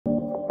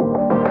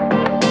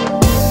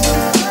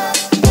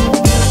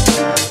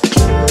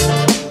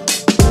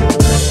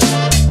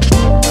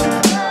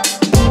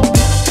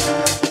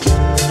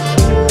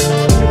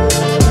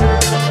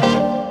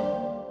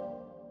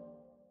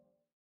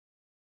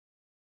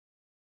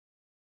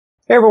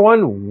Hey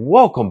everyone,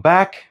 welcome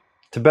back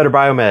to Better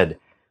Biomed.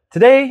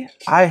 Today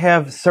I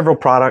have several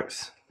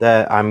products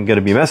that I'm going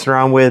to be messing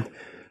around with,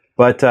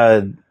 but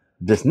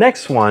this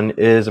next one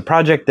is a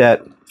project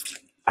that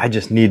I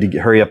just need to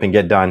hurry up and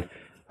get done.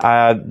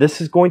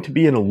 This is going to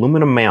be an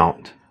aluminum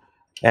mount,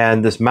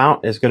 and this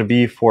mount is going to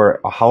be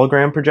for a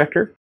hologram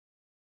projector.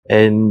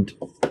 And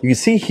you can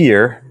see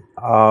here,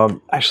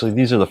 actually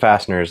these are the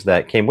fasteners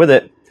that came with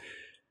it.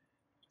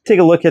 Take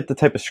a look at the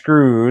type of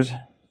screws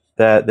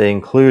that they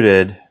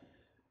included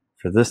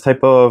for this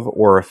type of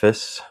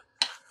orifice.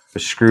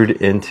 Is screwed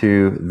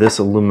into this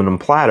aluminum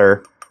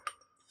platter,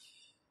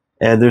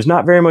 and there's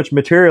not very much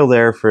material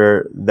there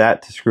for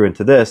that to screw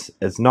into this.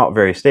 It's not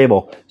very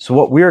stable. So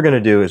what we are going to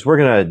do is we're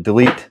going to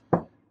delete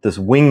this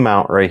wing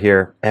mount right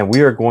here, and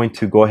we are going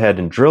to go ahead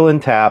and drill and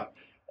tap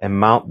and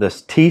mount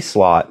this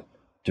T-slot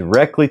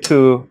directly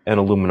to an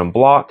aluminum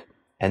block,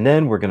 and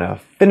then we're going to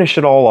finish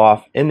it all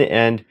off. In the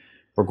end,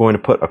 we're going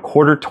to put a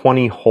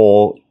 1/4-20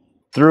 hole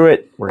through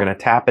it. We're going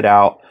to tap it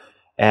out,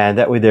 and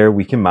that way there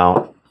we can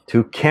mount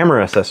two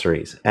camera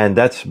accessories. And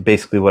that's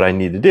basically what I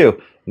need to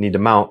do. I need to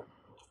mount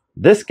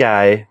this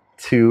guy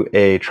to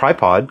a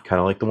tripod, kind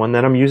of like the one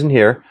that I'm using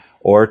here,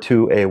 or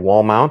to a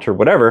wall mount or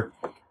whatever.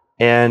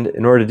 And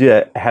in order to do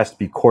that, it has to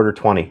be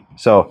 1/4-20.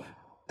 So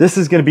this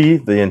is going to be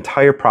the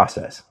entire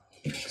process.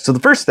 So the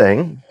first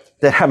thing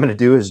that I'm going to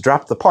do is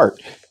drop the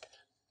part.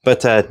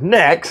 But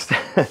next,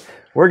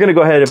 we're going to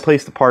go ahead and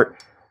place the part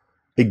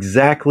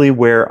exactly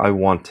where I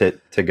want it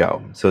to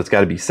go. So it's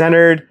got to be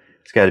centered,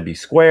 it's got to be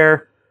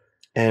square,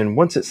 and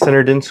once it's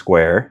centered in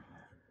square,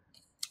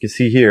 you can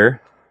see here,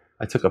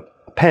 I took a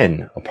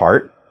pen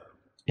apart,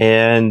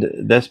 and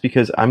that's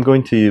because I'm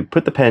going to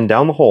put the pen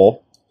down the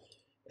hole,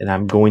 and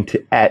I'm going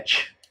to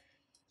etch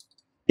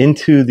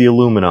into the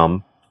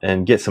aluminum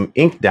and get some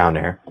ink down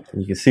there.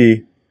 And you can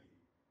see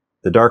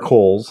the dark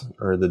holes,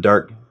 or the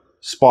dark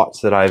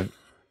spots that I've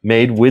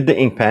made with the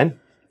ink pen.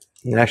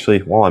 And actually,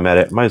 while I'm at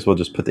it, might as well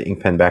just put the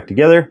ink pen back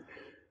together.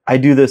 I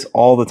do this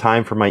all the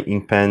time for my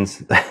ink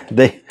pens.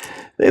 they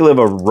live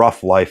a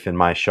rough life in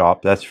my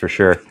shop, that's for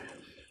sure.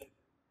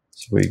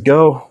 So we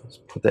go. Let's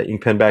put that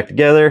ink pen back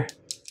together.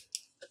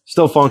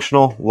 Still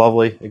functional,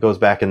 lovely. It goes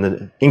back in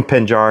the ink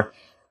pen jar.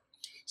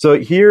 So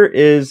here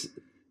is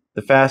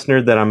the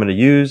fastener that I'm going to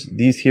use.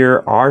 These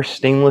here are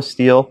stainless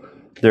steel.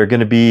 They're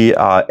going to be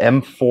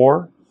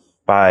M4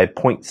 by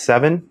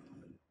 0.7.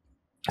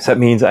 So that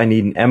means I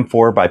need an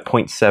M4 by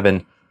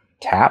 0.7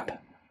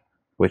 tap,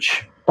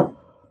 which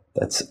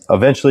that's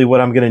eventually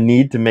what I'm going to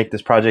need to make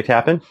this project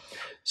happen.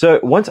 So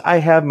once I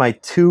have my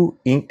two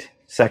inked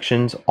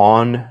sections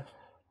on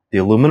the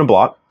aluminum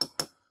block,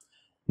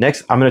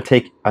 next I'm going to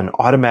take an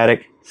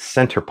automatic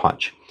center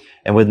punch.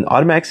 And with an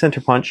automatic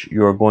center punch,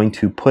 you're going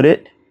to put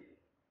it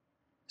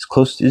as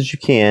close as you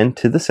can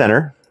to the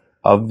center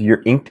of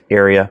your inked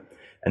area,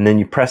 and then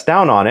you press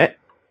down on it.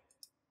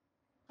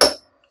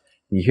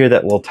 You hear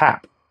that little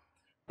tap.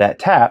 That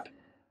tap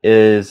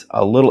is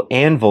a little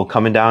anvil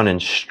coming down and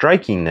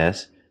striking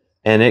this,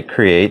 and it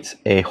creates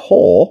a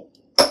hole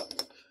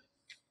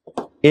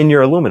in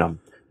your aluminum.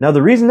 Now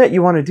the reason that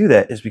you want to do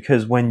that is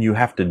because when you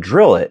have to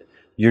drill it,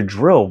 your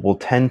drill will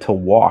tend to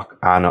walk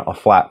on a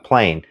flat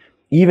plane.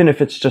 Even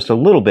if it's just a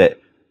little bit,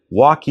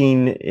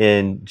 walking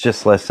in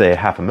just, let's say,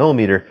 1/2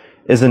 millimeter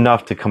is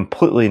enough to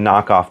completely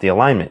knock off the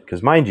alignment.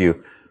 Because mind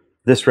you,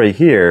 this right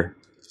here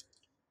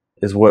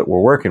is what we're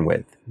working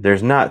with.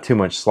 There's not too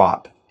much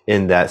slop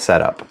in that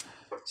setup.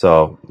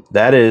 So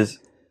that is,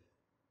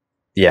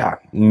 yeah,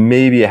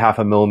 maybe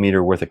 1/2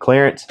 millimeter worth of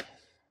clearance.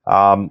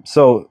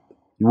 So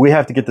we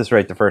have to get this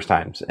right the first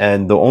times.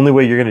 And the only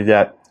way you're going to do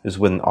that is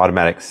with an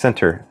automatic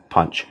center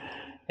punch.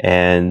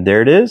 And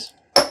there it is.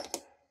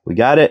 We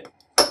got it.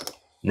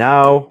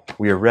 Now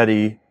we are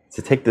ready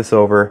to take this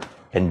over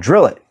and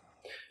drill it.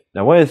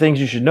 Now, one of the things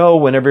you should know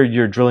whenever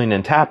you're drilling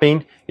and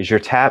tapping is your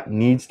tap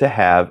needs to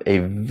have a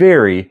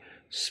very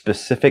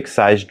specific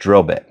size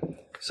drill bit.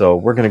 So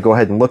we're going to go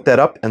ahead and look that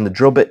up in the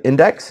drill bit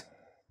index,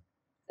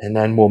 and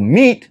then we'll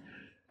meet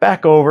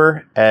back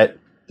over at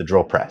the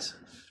drill press.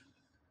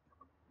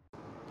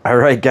 All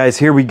right, guys,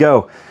 here we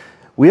go.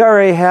 We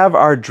already have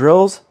our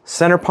drills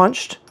center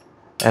punched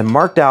and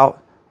marked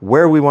out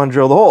where we want to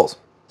drill the holes.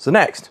 So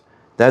next,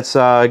 that's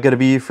going to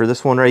be for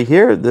this one right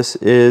here. This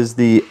is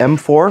the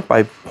M4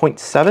 by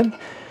 0.7,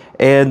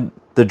 and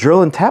the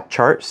drill and tap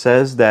chart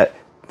says that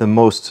the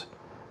most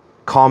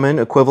common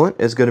equivalent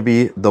is going to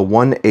be the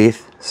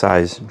 1/8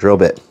 size drill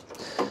bit.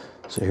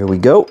 So here we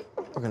go.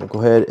 We're going to go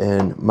ahead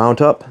and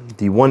mount up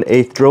the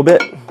 1/8 drill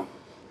bit.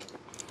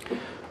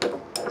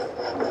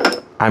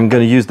 I'm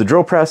going to use the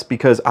drill press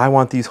because I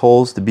want these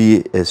holes to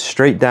be as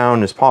straight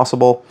down as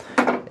possible,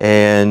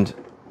 and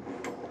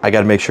I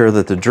got to make sure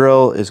that the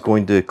drill is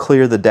going to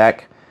clear the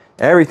deck.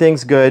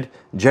 Everything's good.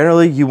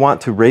 Generally, you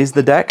want to raise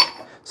the deck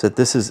so that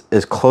this is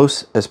as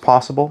close as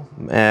possible,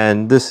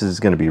 and this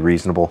is going to be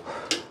reasonable.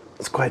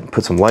 Let's go ahead and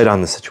put some light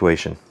on the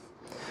situation.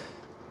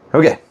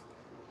 Okay,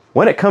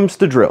 when it comes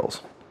to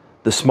drills,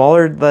 the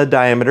smaller the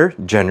diameter,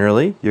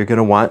 generally, you're going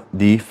to want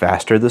the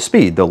faster the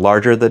speed. The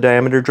larger the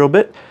diameter drill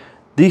bit,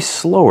 the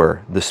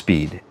slower the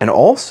speed. And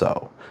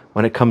also,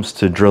 when it comes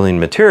to drilling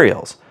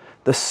materials,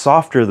 the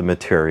softer the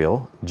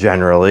material,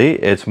 generally,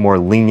 it's more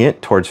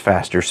lenient towards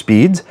faster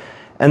speeds.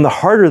 And the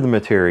harder the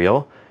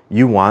material,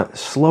 you want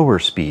slower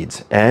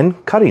speeds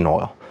and cutting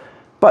oil.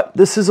 But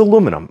this is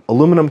aluminum.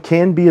 Aluminum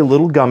can be a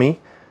little gummy,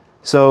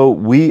 so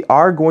we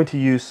are going to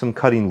use some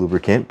cutting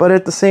lubricant, but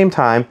at the same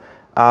time,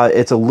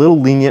 it's a little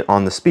lenient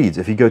on the speeds.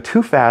 If you go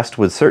too fast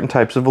with certain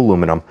types of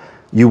aluminum,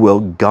 you will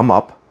gum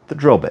up the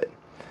drill bit.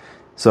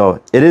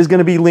 So it is going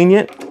to be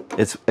lenient.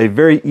 It's a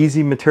very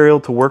easy material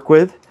to work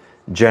with,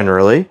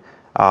 generally.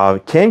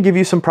 Can give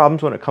you some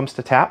problems when it comes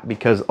to tap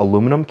because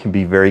aluminum can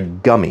be very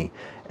gummy.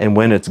 And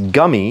when it's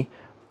gummy,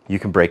 you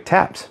can break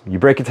taps. You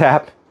break a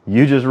tap,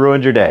 you just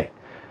ruined your day.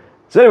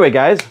 So anyway,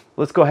 guys,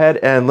 let's go ahead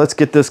and let's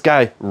get this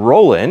guy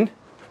rolling.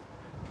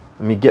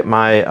 Let me get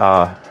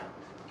my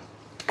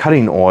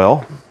cutting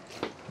oil.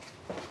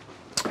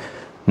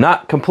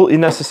 Not completely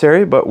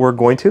necessary, but we're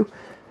going to.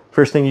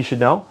 First thing you should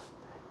know,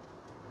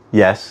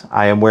 yes,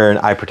 I am wearing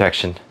eye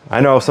protection. I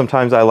know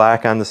sometimes I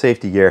lack on the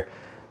safety gear,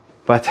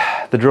 but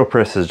the drill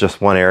press is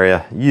just one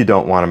area you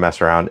don't want to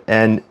mess around.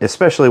 And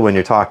especially when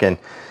you're talking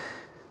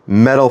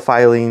metal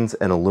filings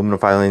and aluminum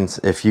filings.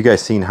 If you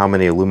guys seen how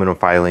many aluminum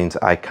filings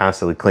I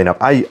constantly clean up,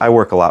 I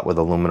work a lot with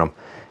aluminum.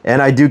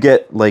 And I do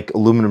get like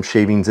aluminum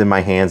shavings in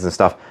my hands and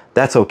stuff.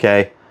 That's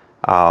okay.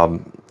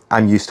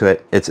 I'm used to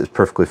it. It's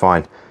perfectly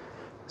fine.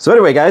 So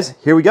anyway, guys,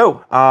 here we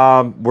go.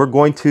 We're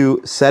going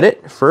to set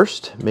it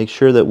first. Make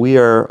sure that we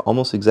are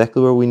almost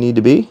exactly where we need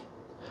to be.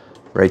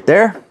 Right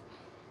there.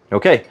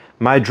 Okay,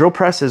 my drill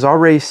press is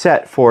already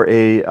set for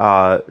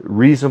a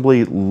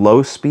reasonably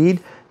low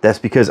speed. That's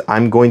because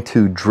I'm going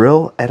to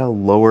drill at a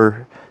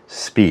lower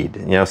speed.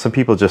 You know, some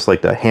people just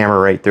like to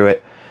hammer right through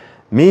it.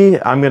 Me,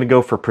 I'm going to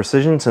go for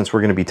precision since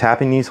we're going to be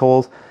tapping these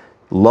holes.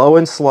 Low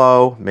and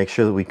slow. Make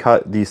sure that we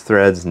cut these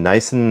threads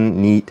nice and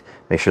neat.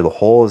 Make sure the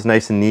hole is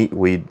nice and neat.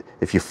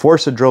 If you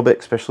force a drill bit,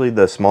 especially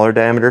the smaller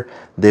diameter,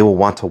 they will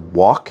want to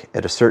walk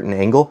at a certain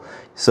angle.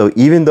 So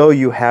even though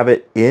you have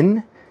it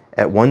in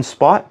at one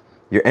spot,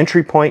 your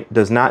entry point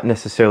does not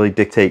necessarily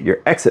dictate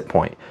your exit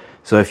point.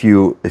 So if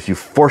you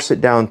force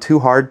it down too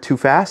hard, too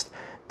fast,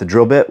 the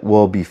drill bit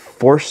will be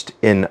forced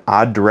in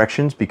odd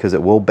directions because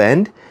it will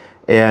bend,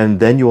 and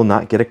then you will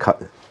not get a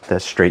cut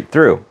that's straight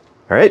through.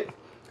 All right.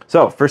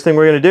 So first thing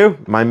we're going to do,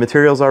 my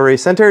material's already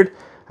centered.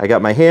 I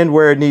got my hand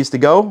where it needs to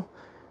go.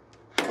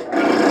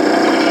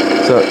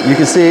 So you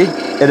can see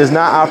it is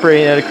not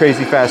operating at a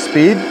crazy fast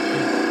speed.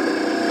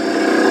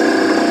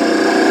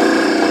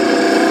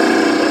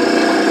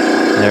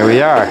 There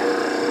we are.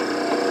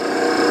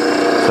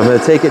 So I'm going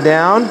to take it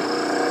down,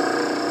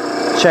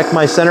 check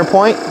my center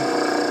point,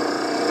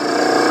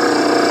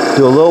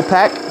 do a little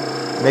peck,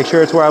 make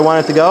sure it's where I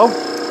want it to go.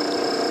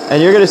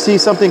 And you're going to see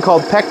something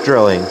called peck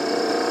drilling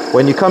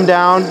when you come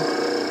down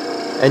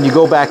and you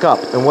go back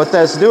up. And what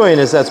that's doing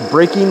is that's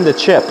breaking the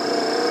chip.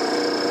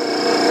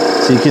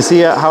 So you can see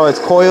how it's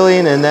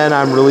coiling and then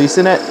I'm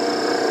releasing it.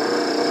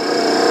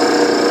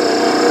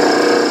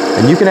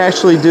 And you can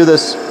actually do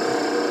this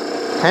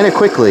kind of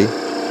quickly.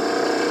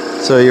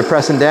 So you're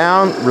pressing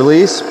down,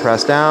 release,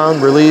 press down,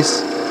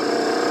 release.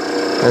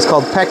 That's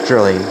called peck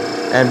drilling.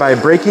 And by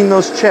breaking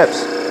those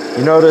chips,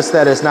 you notice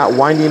that it's not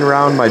winding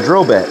around my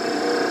drill bit.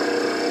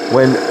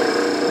 When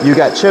you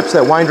got chips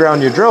that wind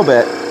around your drill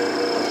bit,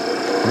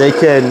 they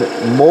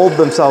can mold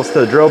themselves to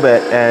the drill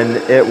bit and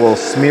it will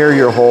smear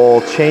your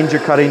hole, change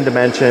your cutting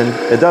dimension.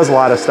 It does a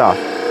lot of stuff,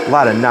 a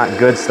lot of not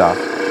good stuff.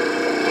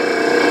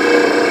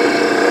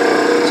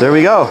 So there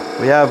we go.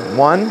 We have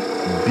one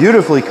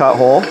beautifully cut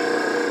hole.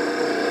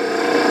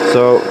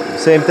 So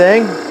same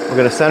thing, we're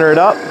going to center it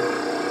up.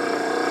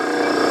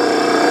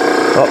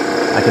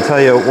 Oh, I can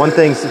tell you one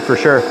thing for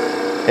sure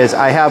is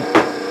I have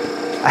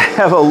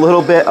a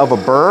little bit of a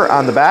burr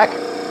on the back.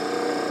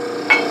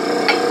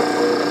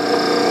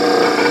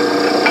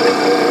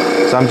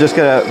 So I'm just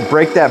going to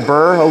break that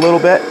burr a little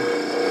bit.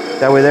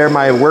 That way there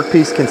my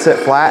workpiece can sit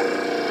flat.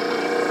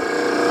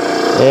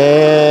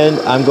 And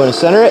I'm going to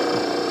center it.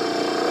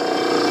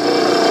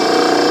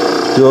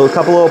 Do a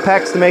couple little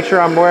pecks to make sure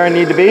I'm where I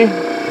need to be.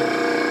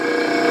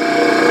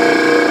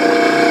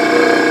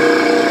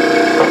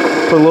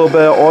 Put a little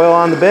bit of oil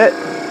on the bit.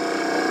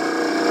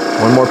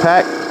 One more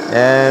peck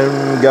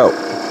and go.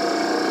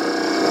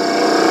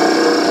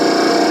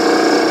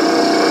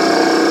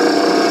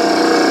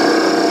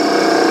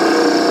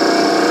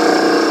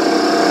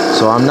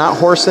 So I'm not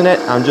horsing it,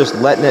 I'm just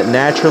letting it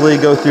naturally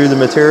go through the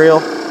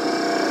material.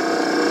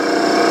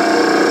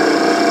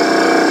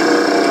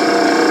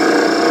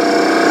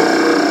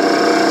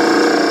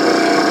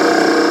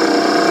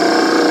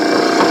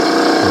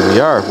 Here we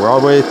are, we're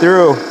all the way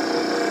through.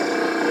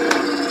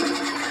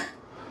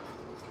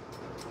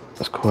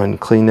 Let's go ahead and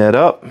clean that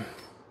up.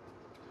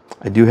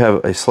 I do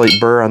have a slight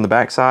burr on the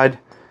back side.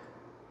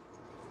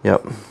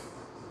 Yep.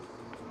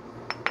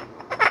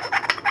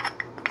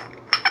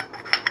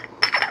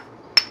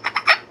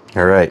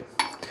 All right,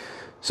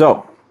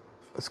 so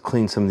let's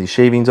clean some of these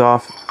shavings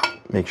off.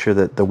 Make sure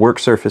that the work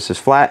surface is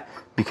flat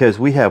because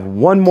we have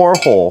one more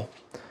hole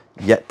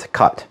yet to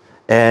cut.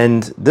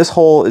 And this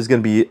hole is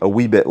going to be a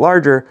wee bit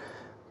larger,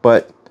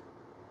 but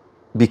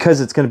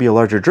because it's going to be a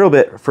larger drill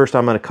bit, first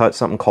I'm going to cut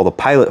something called a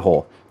pilot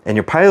hole. And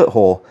your pilot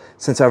hole,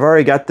 since I've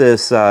already got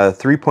this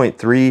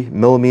 3.3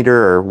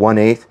 millimeter or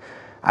 1/8,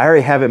 I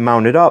already have it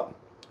mounted up.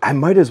 I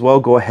might as well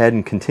go ahead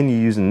and continue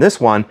using this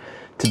one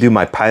to do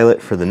my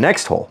pilot for the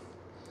next hole.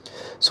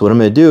 So what I'm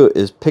going to do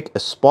is pick a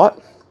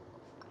spot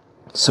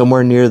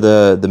somewhere near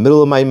the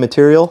middle of my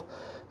material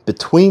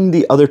between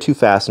the other two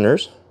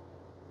fasteners.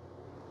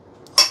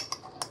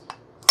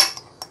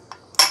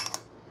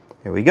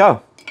 Here we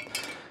go.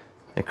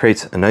 It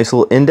creates a nice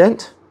little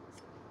indent,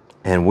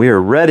 and we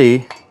are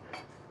ready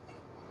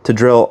to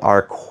drill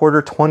our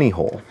 1/4-20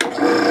 hole.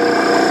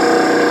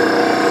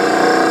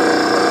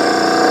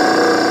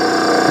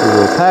 A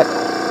little peck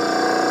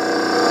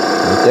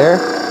right there.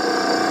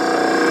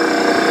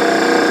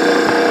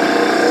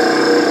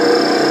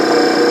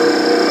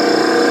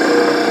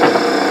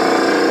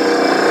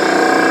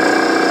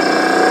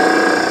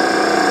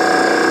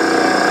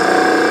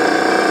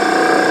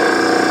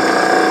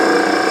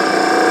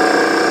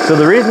 So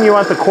the reason you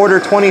want the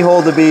 1/4-20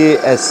 hole to be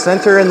as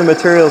center in the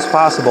material as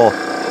possible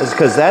is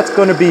because that's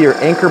going to be your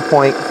anchor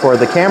point for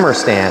the camera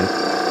stand,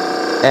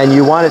 and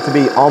you want it to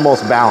be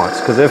almost balanced,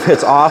 because if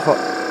it's off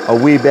a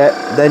wee bit,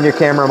 then your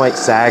camera might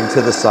sag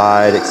to the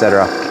side,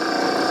 etc.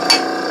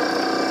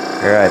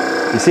 All right,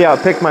 you see how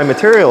it picked my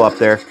material up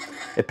there?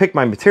 It picked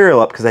my material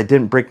up because I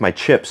didn't break my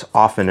chips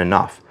often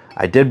enough.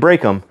 I did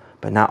break them,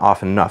 but not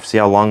often enough. See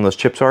how long those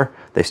chips are?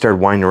 They started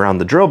winding around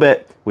the drill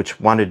bit, which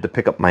wanted to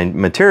pick up my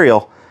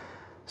material.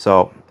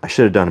 So I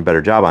should have done a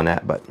better job on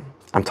that, but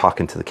I'm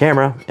talking to the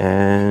camera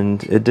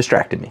and it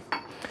distracted me.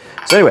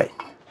 So anyway,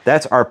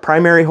 that's our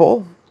primary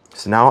hole.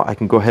 So now I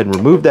can go ahead and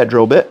remove that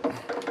drill bit.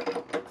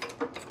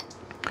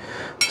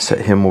 Set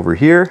him over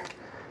here.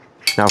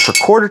 Now for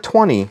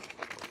 1/4-20,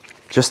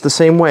 just the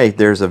same way,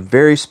 there's a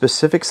very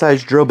specific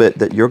size drill bit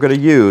that you're going to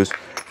use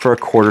for a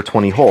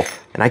 1/4-20 hole.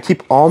 And I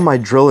keep all my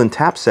drill and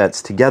tap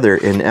sets together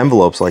in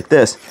envelopes like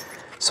this,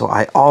 so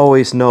I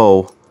always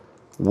know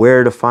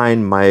where to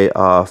find my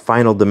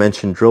final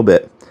dimension drill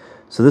bit.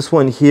 So this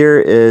one here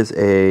is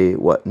a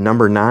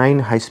number 9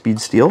 high-speed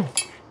steel,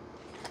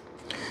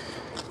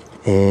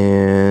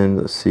 and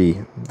let's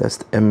see, that's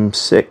the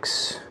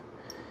M6.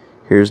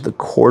 Here's the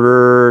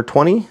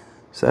 1/4-20,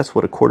 so that's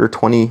what a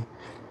 1/4-20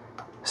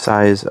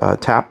 size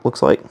tap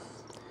looks like.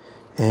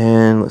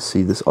 And let's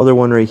see, this other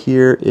one right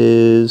here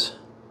it's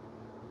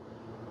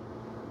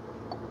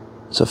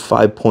a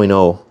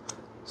 5.0.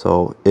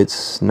 So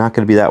it's not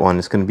going to be that one,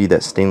 it's going to be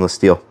that stainless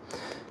steel.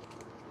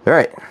 All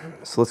right,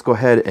 so let's go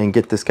ahead and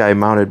get this guy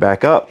mounted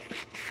back up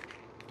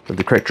with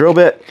the correct drill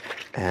bit,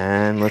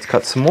 and let's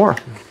cut some more.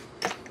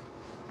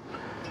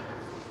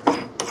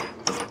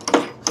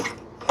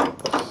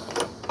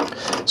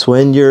 So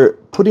when you're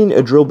putting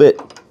a drill bit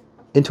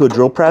into a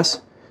drill press,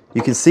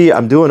 you can see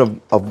I'm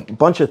doing a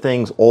bunch of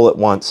things all at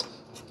once.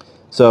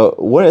 So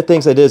one of the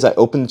things I did is I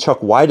opened the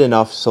chuck wide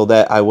enough so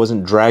that I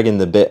wasn't dragging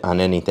the bit on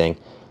anything.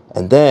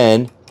 And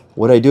then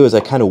what I do is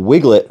I kind of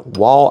wiggle it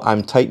while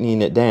I'm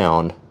tightening it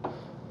down.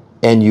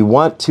 And you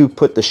want to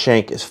put the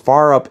shank as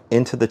far up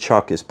into the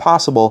chuck as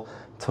possible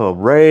to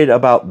right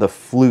about the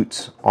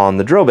flutes on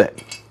the drill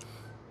bit.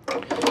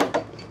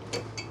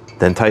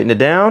 Then tighten it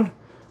down.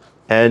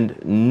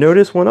 And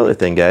notice one other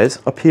thing, guys.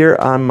 Up here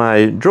on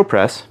my drill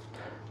press,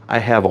 I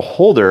have a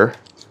holder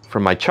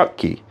for my chuck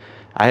key.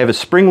 I have a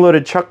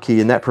spring-loaded chuck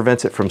key, and that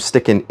prevents it from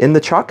sticking in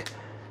the chuck.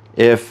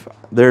 If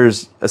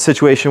there's a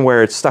situation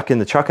where it's stuck in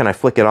the chuck and I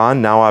flick it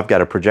on, now I've got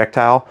a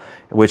projectile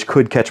which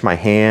could catch my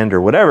hand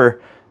or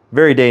whatever.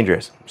 Very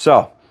dangerous.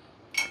 So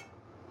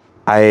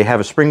I have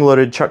a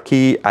spring-loaded chuck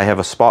key. I have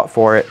a spot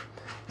for it.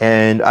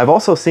 And I've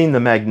also seen the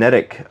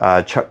magnetic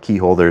chuck key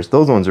holders.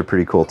 Those ones are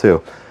pretty cool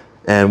too.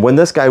 And when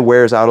this guy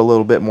wears out a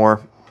little bit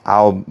more,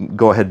 I'll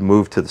go ahead and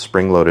move to the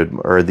spring-loaded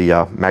or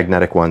the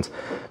magnetic ones.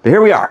 But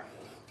here we are.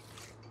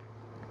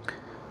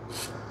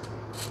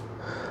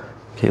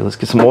 Okay, let's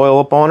get some oil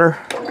up on her.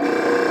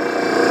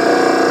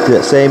 Do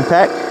that same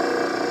peck.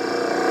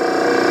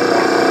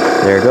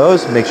 There it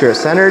goes. Make sure it's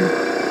centered.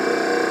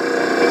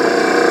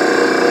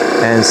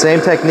 And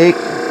same technique,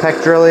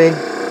 peck drilling.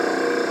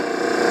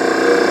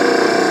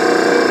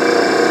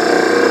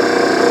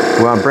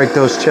 We want to break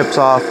those chips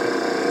off.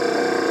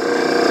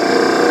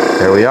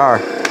 There we are.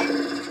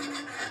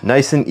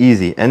 Nice and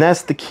easy. And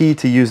that's the key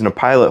to using a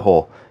pilot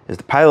hole, is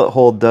the pilot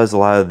hole does a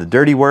lot of the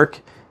dirty work.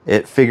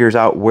 It figures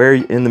out where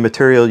in the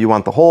material you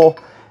want the hole,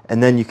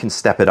 and then you can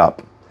step it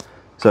up.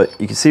 So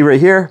you can see right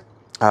here,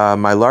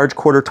 my large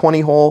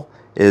 1/4-20 hole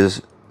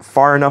is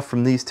far enough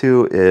from these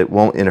two, it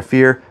won't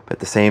interfere, but at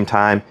the same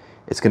time,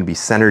 it's going to be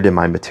centered in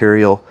my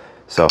material.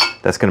 So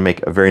that's going to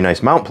make a very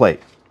nice mount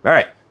plate. All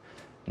right,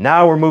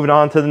 now we're moving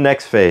on to the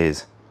next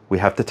phase. We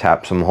have to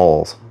tap some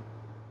holes.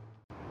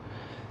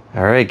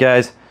 All right,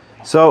 guys.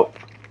 So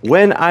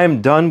when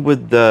I'm done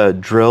with the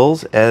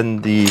drills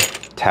and the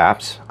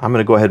taps, I'm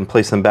going to go ahead and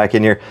place them back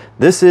in here.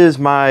 This is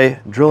my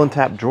drill and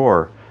tap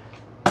drawer.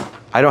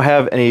 I don't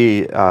have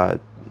any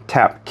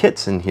tap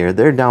kits in here.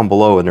 They're down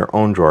below in their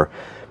own drawer.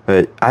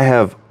 But I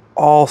have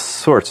all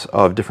sorts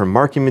of different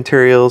marking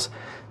materials,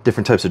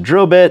 different types of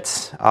drill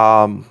bits,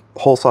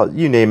 hole saw,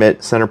 you name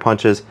it, center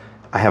punches.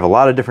 I have a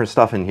lot of different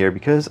stuff in here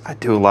because I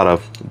do a lot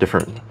of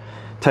different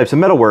types of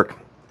metal work.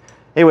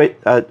 Anyway,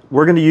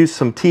 we're going to use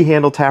some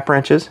T-handle tap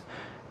wrenches,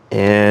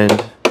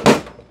 and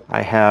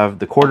I have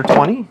the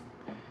 1/4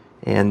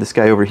 and this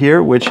guy over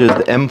here, which is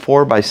the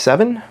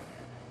M4x7.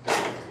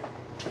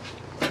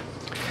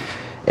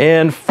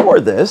 And for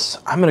this,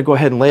 I'm going to go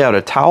ahead and lay out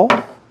a towel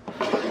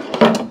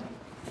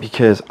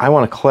because I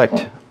want to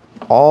collect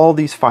all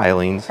these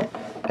filings,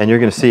 and you're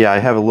going to see I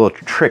have a little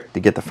trick to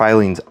get the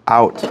filings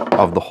out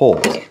of the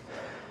holes.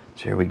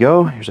 So here we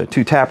go. Here's our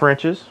 2 tap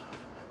wrenches.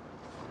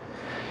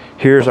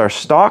 Here's our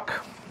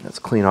stock. Let's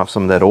clean off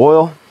some of that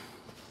oil.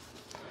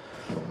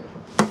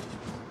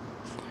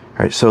 All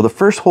right, so the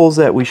first holes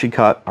that we should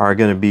cut are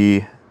going to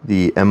be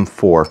the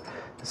M4.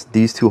 It's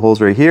these 2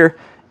 holes right here.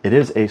 It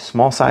is a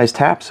small size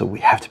tap, so we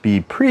have to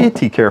be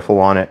pretty careful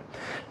on it.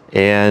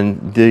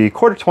 And the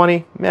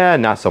 1/4,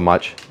 not so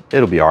much.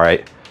 It'll be all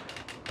right.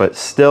 But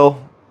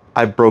still,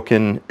 I've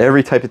broken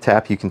every type of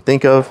tap you can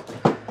think of.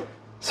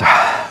 So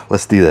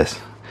let's do this.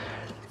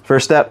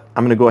 First step,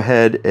 I'm going to go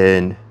ahead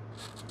and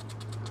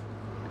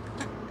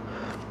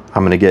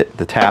I'm going to get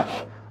the tap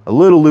a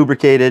little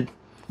lubricated.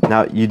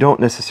 Now, you don't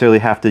necessarily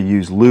have to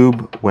use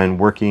lube when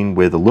working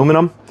with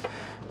aluminum,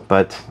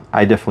 but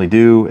I definitely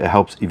do. It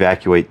helps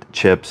evacuate the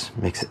chips,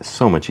 makes it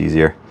so much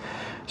easier.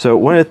 So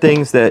one of the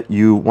things that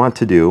you want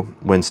to do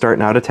when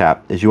starting out a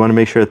tap is you want to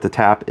make sure that the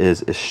tap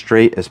is as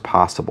straight as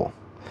possible.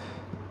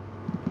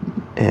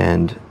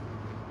 And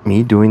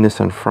me doing this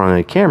in front of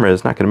the camera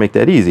is not going to make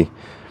that easy.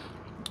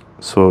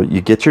 So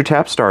you get your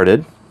tap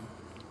started.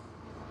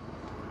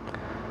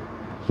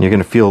 You're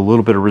going to feel a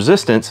little bit of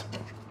resistance.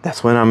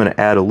 That's when I'm going to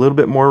add a little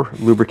bit more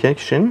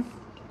lubrication.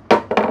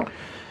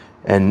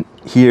 And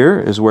here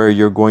is where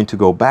you're going to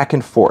go back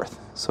and forth.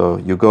 So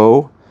you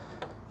go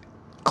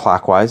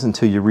clockwise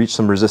until you reach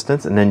some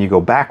resistance, and then you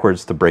go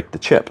backwards to break the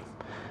chip.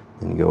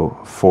 Then you go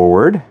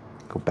forward,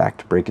 go back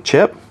to break a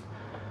chip,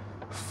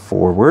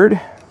 forward,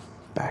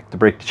 back to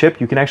break the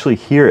chip. You can actually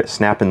hear it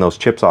snapping those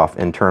chips off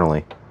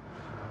internally.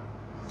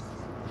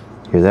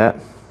 Hear that?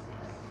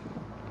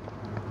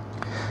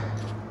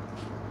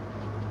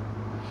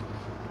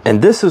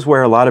 And this is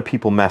where a lot of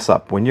people mess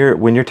up. When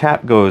your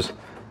tap goes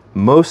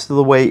most of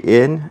the way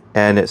in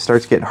and it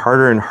starts getting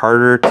harder and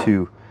harder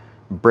to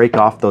break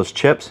off those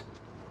chips,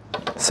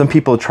 some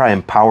people try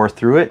and power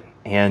through it,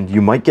 and you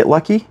might get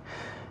lucky,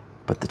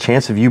 but the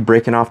chance of you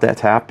breaking off that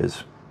tap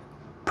is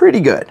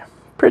pretty good,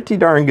 pretty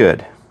darn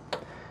good.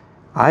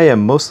 I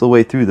am most of the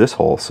way through this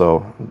hole,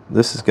 so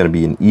this is going to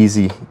be an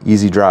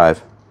easy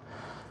drive.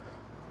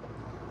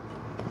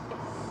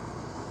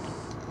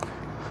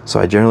 So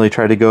I generally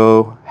try to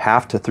go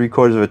 1/2 to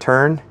 3/4 of a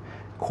turn,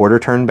 1/4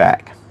 turn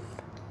back.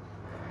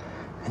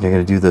 And you're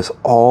going to do this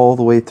all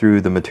the way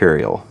through the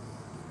material.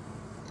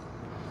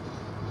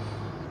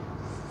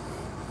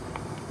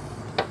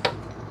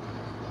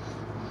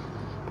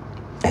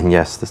 And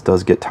yes, this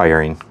does get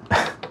tiring.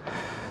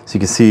 So you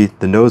can see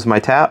the nose of my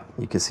tap.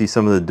 You can see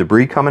some of the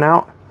debris coming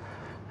out.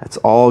 That's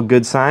all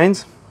good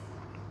signs.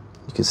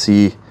 You can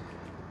see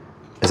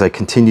as I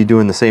continue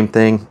doing the same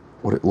thing,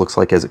 what it looks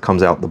like as it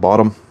comes out the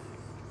bottom.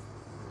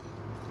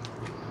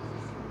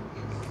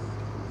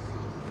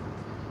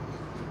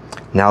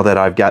 Now that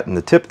I've gotten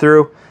the tip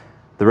through,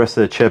 the rest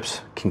of the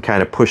chips can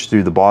kind of push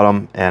through the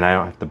bottom, and I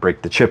don't have to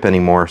break the chip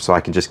anymore, so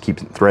I can just keep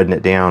threading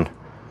it down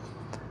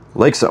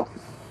like so.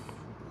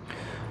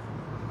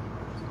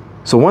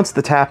 So once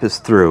the tap is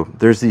through,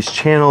 there's these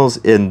channels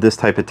in this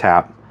type of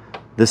tap.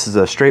 This is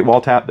a straight wall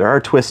tap. There are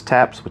twist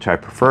taps, which I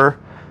prefer,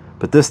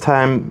 but this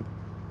time,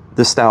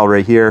 this style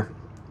right here,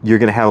 you're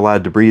gonna have a lot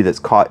of debris that's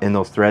caught in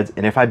those threads,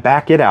 and if I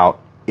back it out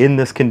in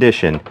this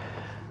condition,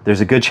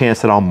 there's a good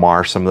chance that I'll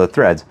mar some of the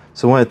threads.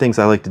 So one of the things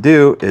I like to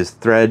do is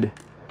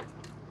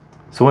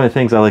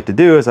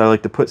I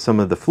like to put some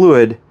of the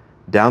fluid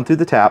down through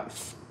the tap,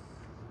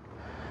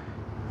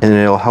 and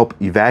it'll help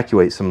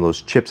evacuate some of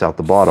those chips out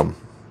the bottom.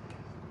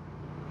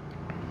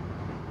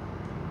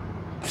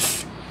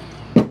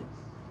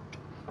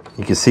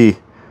 You can see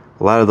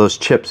a lot of those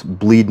chips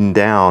bleeding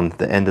down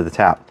the end of the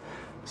tap.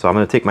 So I'm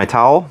going to take my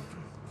towel,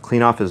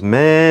 clean off as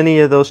many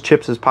of those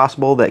chips as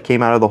possible that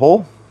came out of the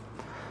hole.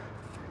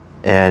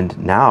 And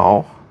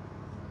now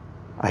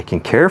I can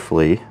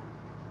carefully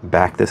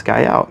back this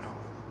guy out,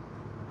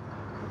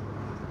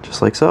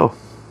 just like so.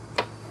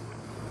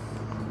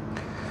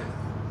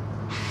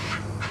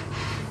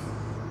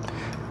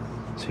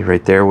 See,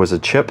 right there was a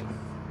chip.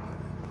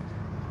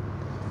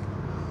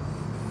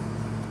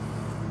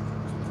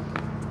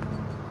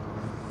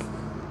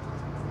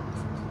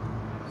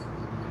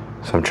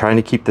 So I'm trying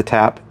to keep the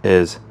tap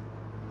as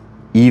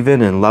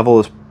even and level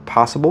as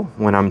possible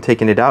when I'm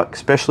taking it out,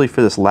 especially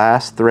for this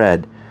last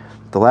thread.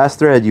 The last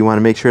thread, you want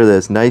to make sure that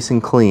it's nice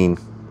and clean,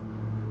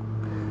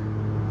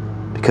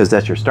 because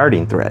that's your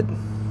starting thread.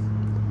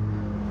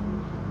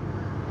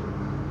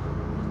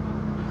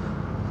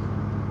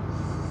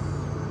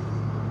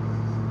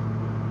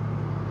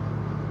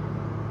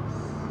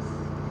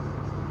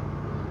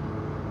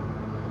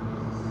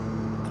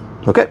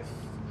 Okay,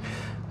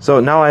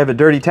 so now I have a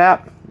dirty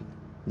tap.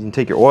 You can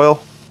take your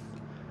oil,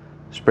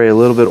 spray a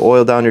little bit of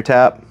oil down your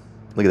tap.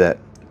 Look at that,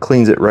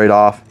 cleans it right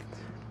off.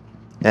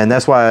 And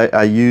that's why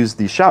I use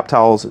these shop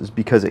towels, is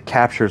because it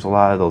captures a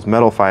lot of those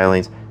metal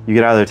filings. You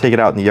can either take it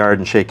out in the yard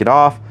and shake it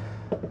off,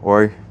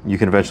 or you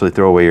can eventually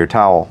throw away your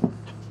towel.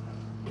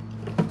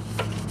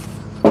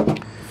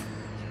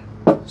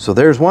 So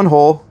there's one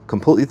hole,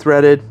 completely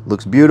threaded,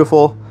 looks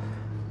beautiful.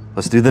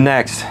 Let's do the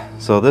next.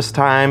 So this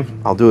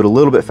time, I'll do it a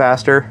little bit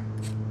faster.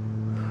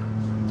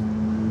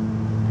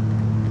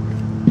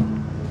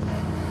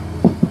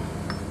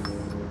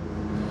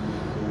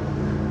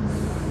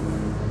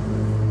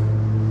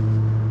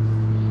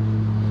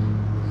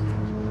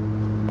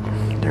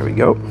 There we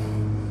go.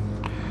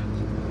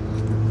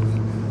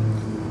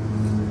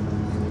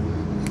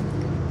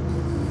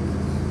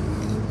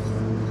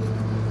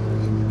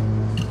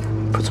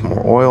 Put some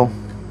more oil.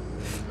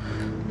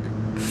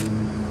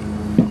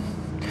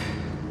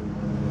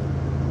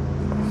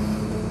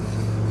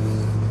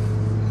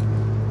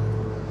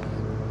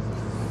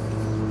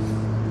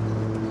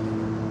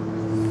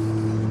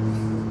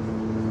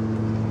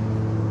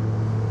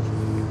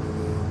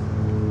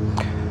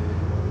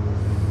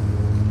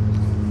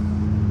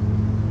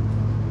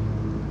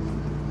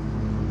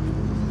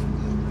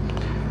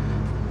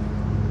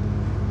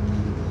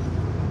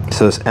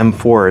 So this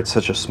M4, it's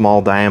such a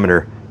small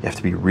diameter, you have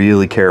to be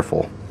really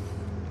careful.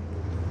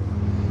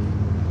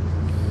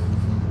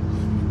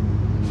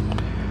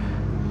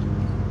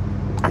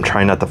 I'm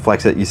trying not to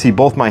flex it. You see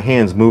both my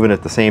hands moving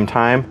at the same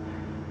time.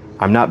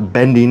 I'm not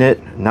bending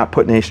it, not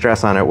putting any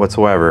stress on it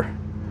whatsoever.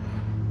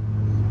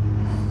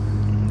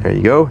 There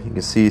you go. You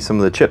can see some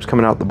of the chips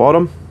coming out the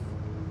bottom.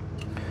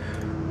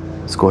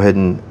 Let's go ahead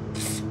and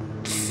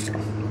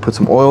put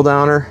some oil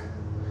down her.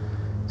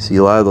 See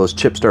a lot of those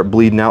chips start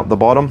bleeding out the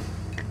bottom.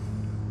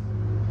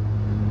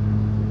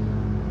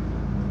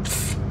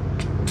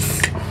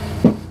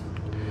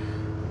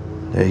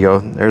 There you go,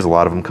 there's a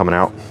lot of them coming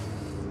out.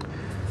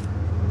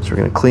 So we're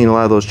gonna clean a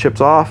lot of those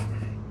chips off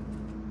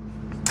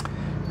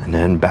and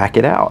then back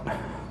it out.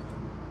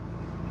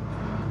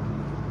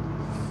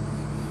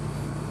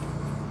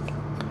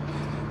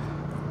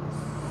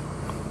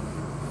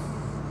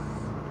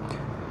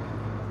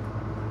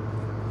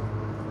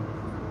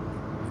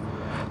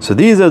 So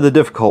these are the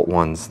difficult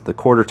ones. The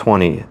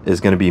 1/4-20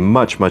 is gonna be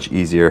much, much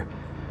easier.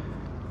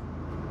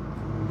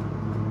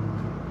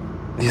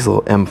 These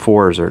little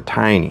M4s are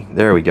tiny.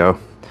 There we go.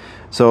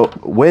 So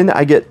when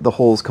I get the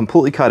holes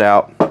completely cut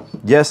out,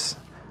 yes,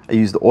 I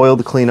use the oil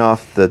to clean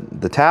off the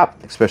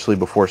tap, especially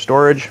before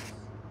storage.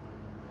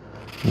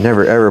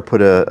 Never ever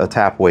put a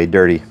tap away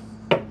dirty.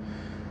 There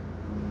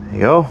you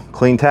go,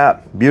 clean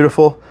tap,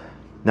 beautiful.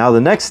 Now the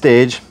next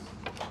stage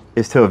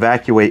is to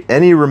evacuate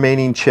any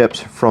remaining chips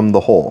from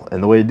the hole.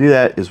 And the way to do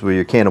that is with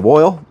your can of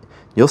oil.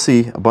 You'll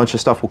see a bunch of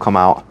stuff will come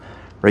out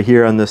right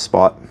here on this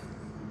spot.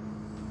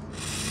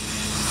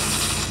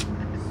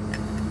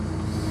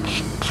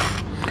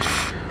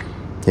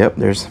 Yep,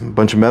 there's a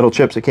bunch of metal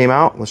chips that came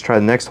out. Let's try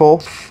the next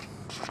hole.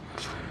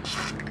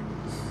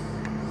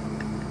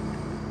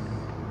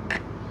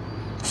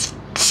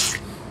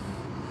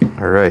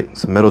 All right,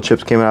 some metal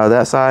chips came out of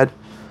that side.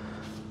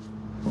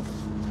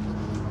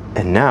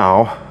 And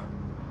now,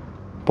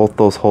 both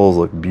those holes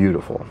look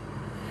beautiful.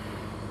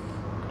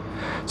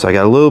 So I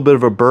got a little bit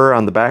of a burr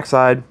on the back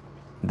side.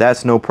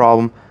 That's no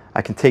problem.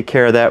 I can take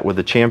care of that with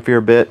a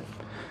chamfer bit.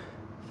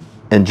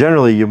 And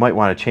generally you might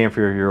want to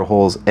chamfer your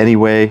holes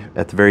anyway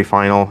at the very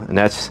final, and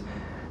that's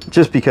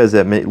just because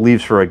that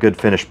leaves for a good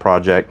finished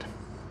project.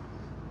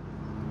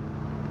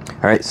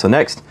 All right, so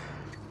next,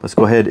 let's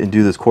go ahead and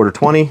do this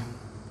 1/4-20.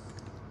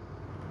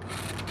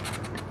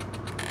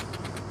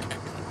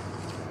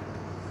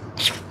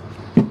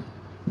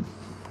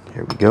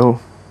 Here we go.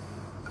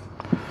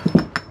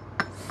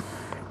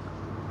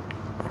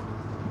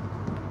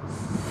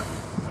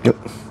 Yep.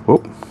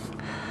 Whoop.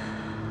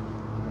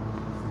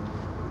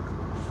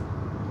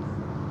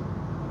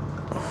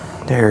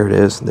 There it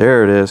is.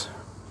 There it is.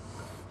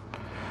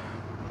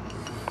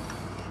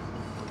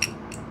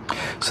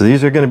 So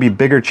these are going to be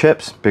bigger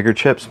chips. Bigger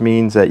chips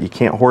means that you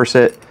can't horse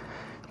it.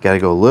 You got to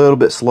go a little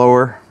bit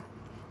slower.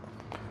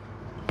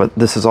 But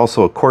this is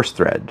also a coarse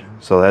thread.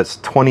 So that's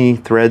 20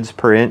 threads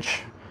per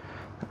inch.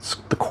 That's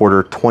the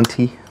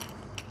 1/4-20.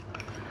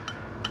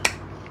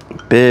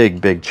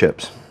 Big, big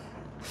chips.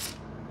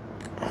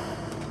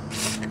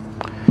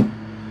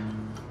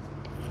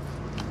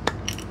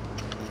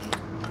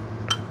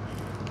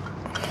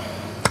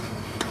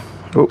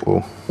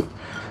 Uh-oh.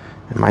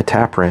 And my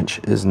tap wrench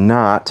is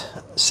not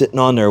sitting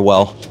on there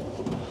well.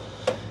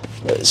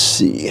 Let's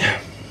see.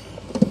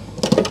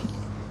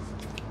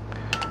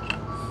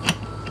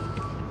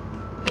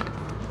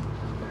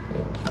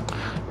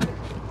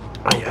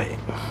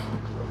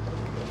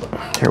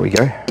 There we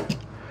go.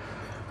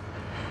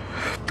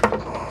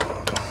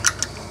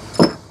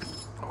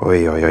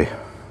 Oi, oi, oi.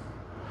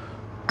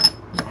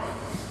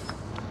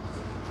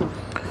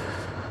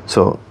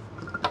 So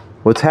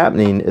what's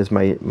happening is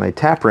my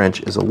tap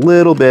wrench is a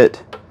little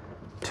bit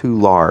too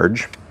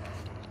large.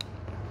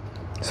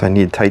 So I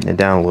need to tighten it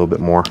down a little bit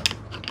more.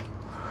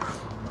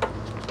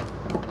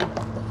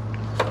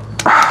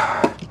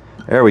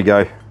 There we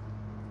go.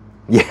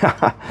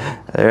 Yeah,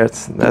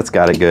 that's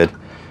got it good.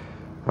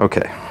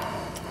 Okay.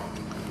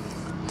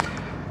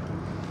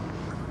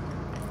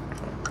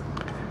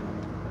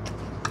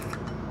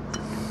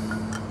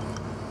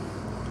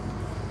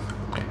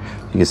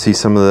 You can see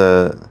some of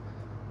the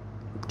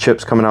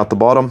chips coming out the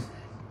bottom.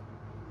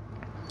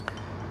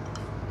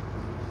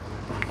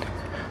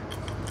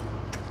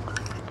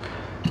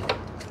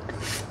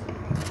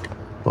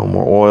 A little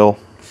more oil.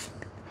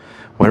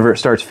 Whenever it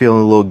starts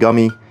feeling a little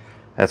gummy,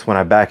 that's when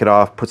I back it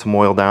off, put some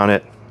oil down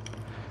it,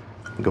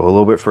 go a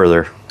little bit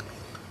further.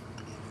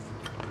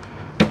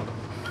 You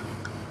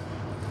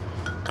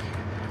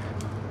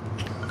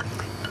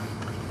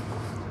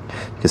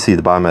can see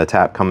the bottom of the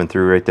tap coming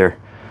through right there.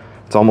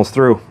 It's almost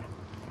through.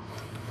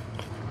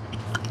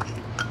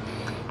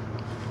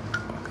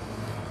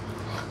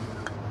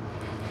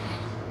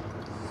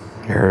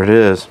 There it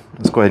is.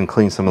 Let's go ahead and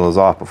clean some of those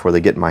off before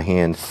they get in my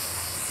hand.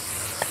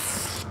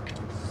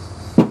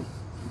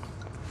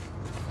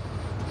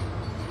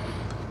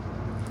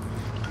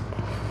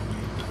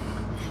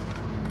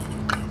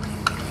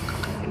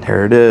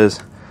 There it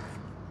is,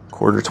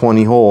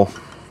 1/4 hole.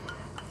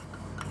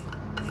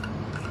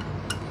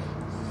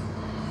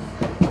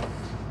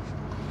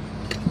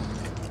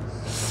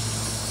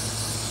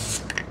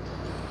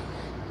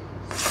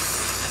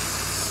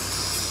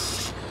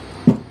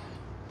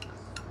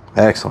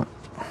 Excellent.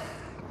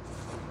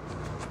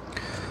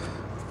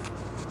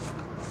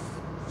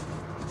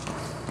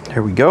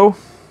 There we go.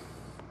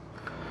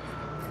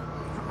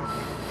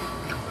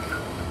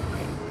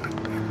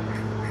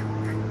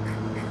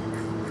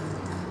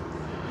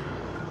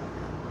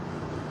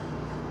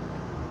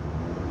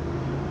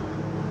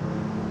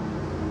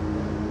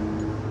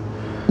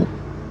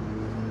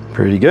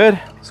 Pretty good.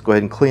 Let's go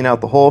ahead and clean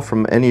out the hole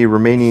from any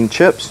remaining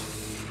chips.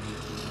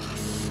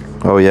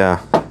 Oh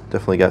yeah,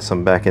 definitely got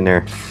some back in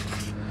there.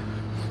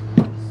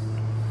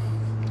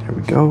 There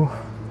we go.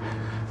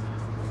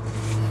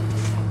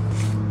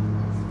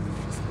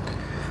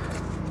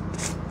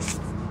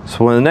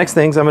 So one of the next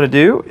things I'm going to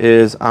do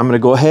is I'm going to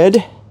go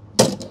ahead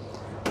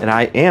and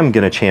I am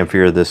going to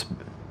chamfer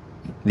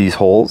these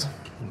holes.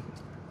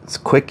 It's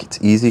quick, it's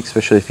easy,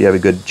 especially if you have a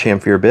good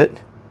chamfer bit.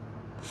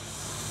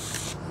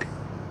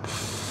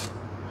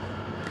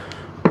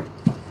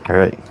 All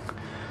right,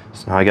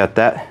 so now I got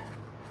that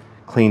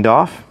cleaned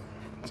off,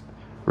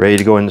 ready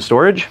to go into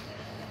storage.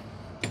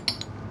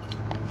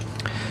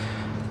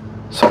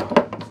 So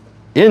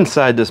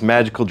inside this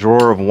magical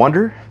drawer of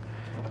wonder,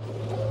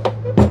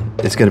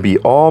 it's going to be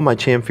all my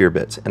chamfer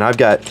bits, and I've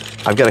got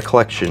a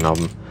collection of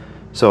them.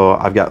 So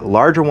I've got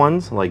larger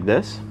ones like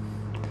this.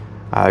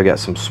 I've got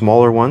some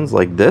smaller ones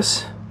like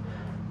this.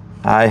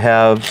 I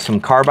have some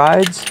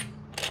carbides.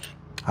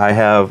 I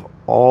have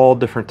all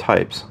different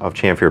types of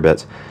chamfer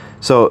bits.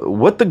 So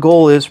what the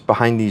goal is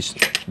behind these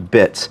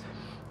bits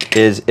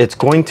is it's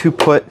going to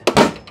put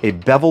a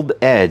beveled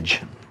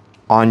edge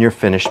on your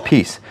finished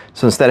piece.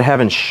 So instead of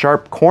having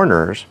sharp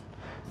corners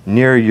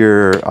near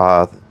your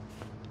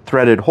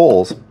threaded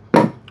holes,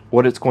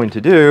 what it's going to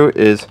do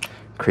is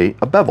create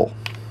a bevel.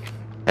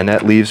 And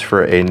that leaves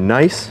for a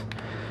nice,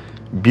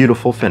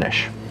 beautiful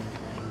finish.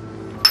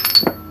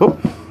 Oh,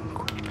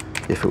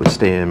 if it would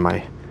stay in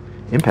my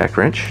impact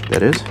wrench,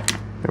 that is.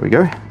 There we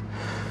go.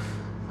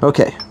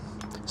 Okay,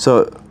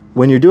 so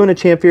when you're doing a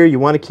chamfer, you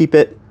want to keep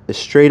it as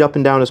straight up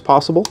and down as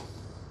possible.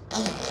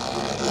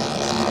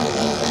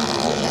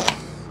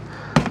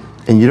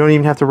 And you don't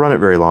even have to run it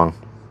very long.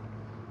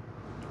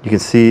 You can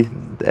see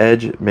the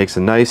edge, it makes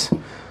a nice,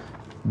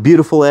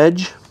 beautiful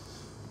edge.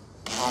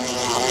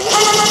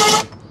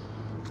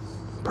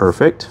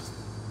 Perfect.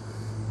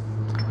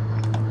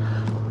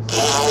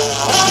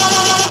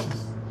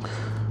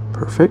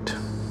 Perfect.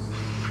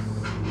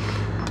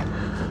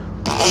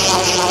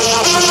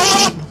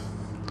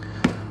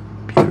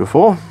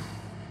 Beautiful.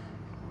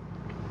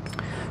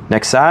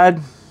 Next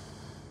side.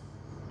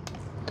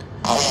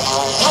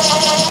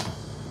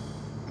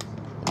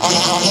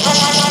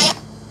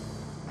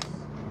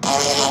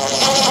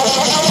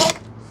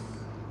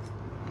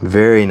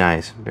 Very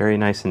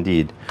nice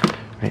indeed. All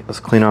right, let's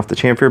clean off the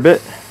chamfer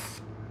bit.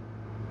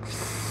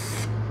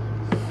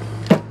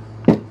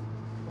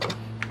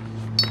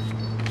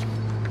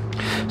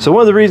 So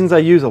one of the reasons I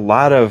use a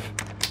lot of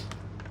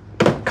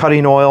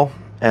cutting oil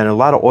and a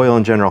lot of oil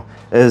in general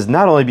is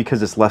not only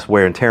because it's less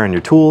wear and tear on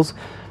your tools,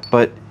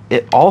 but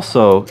it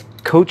also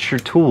coats your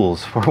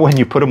tools for when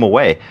you put them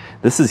away.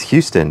 This is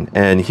Houston,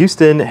 and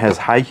Houston has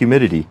high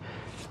humidity,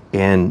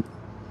 and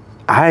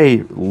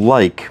I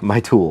like my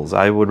tools.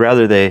 I would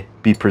rather they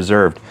be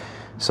preserved.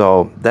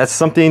 So that's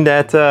something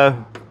that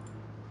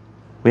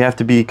we have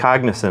to be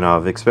cognizant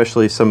of,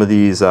 especially some of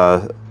these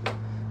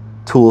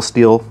tool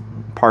steel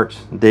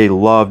parts. They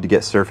love to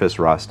get surface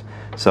rust.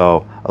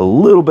 So a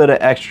little bit of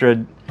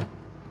extra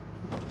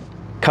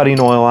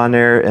cutting oil on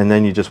there, and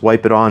then you just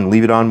wipe it on,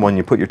 leave it on when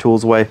you put your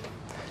tools away.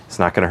 It's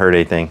not going to hurt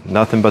anything.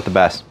 Nothing but the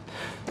best.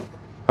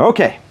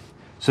 Okay,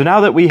 so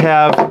now that we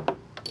have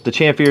the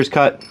chamfer is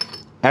cut,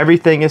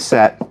 everything is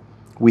set.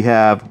 We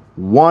have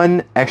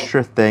one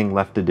extra thing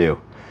left to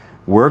do.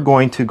 We're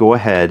going to go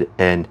ahead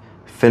and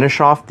finish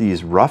off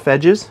these rough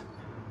edges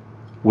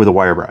with a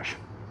wire brush.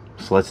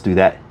 So let's do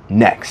that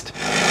next.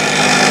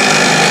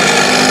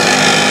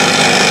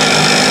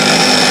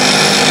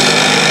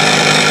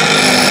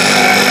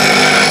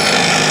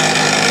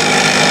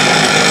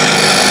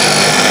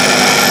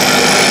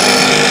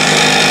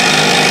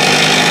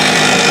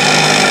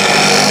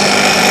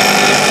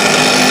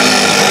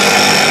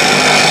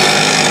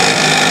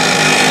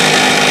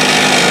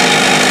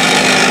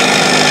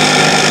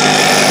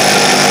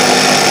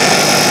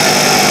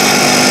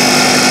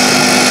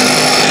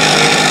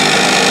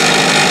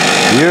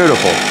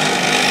 Beautiful.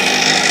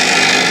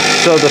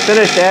 So the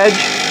finished edge,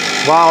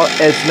 while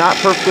it's not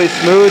perfectly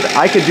smooth,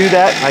 I could do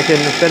that. I can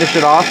finish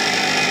it off.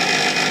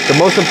 The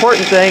most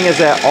important thing is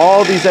that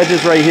all these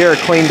edges right here are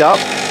cleaned up.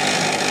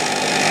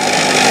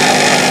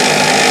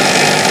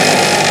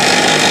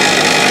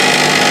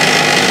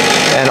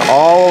 And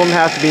all of them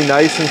have to be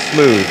nice and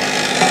smooth.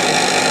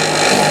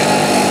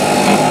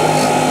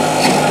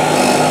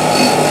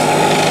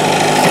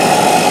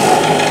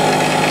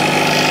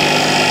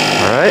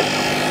 All right.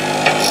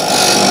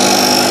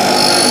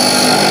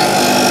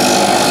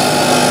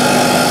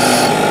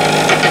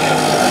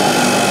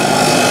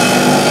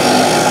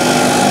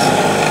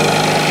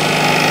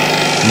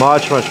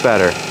 Much, much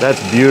better.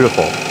 That's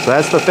beautiful. So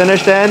that's the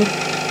finished end.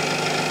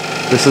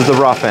 This is the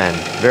rough end.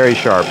 Very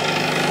sharp.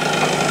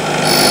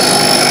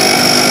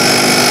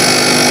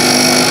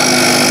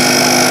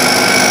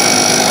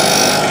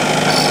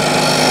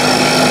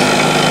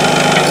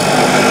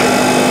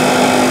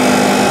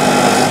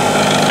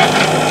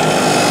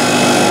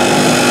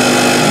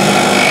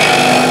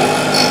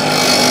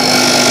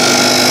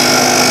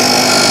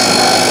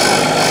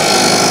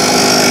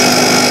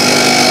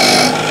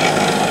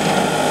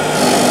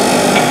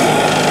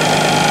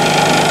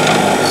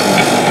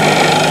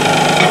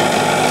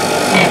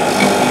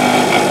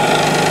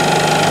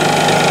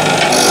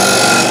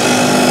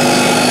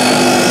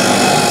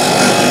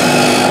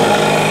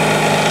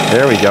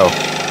 There we go.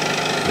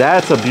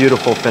 That's a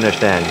beautiful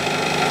finished end.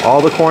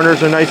 All the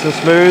corners are nice and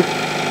smooth.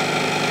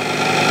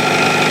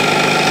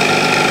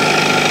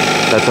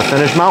 That's a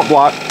finished mount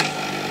block.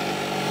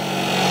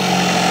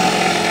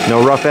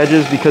 No rough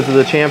edges because of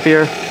the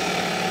chamfer.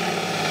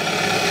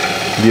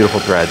 Beautiful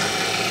threads.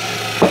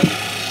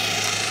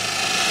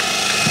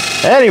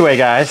 Anyway,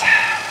 guys,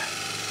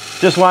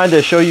 just wanted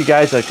to show you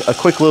guys a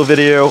quick little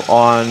video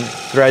on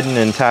threading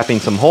and tapping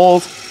some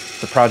holes.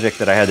 It's a project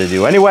that I had to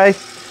do anyway.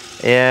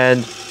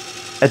 And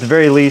at the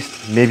very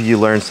least, maybe you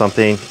learned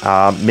something.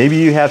 Maybe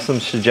you have some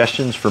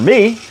suggestions for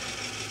me.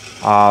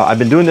 I've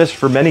been doing this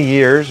for many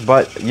years,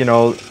 but you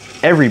know,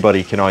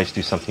 everybody can always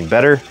do something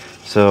better.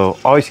 So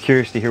always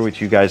curious to hear what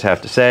you guys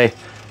have to say.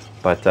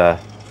 But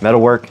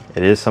metalwork,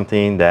 it is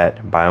something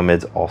that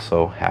biomeds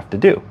also have to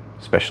do,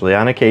 especially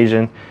on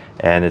occasion.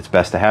 And it's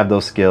best to have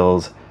those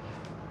skills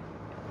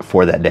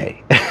for that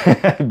day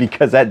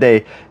because that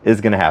day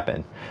is gonna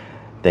happen.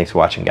 Thanks for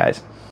watching, guys.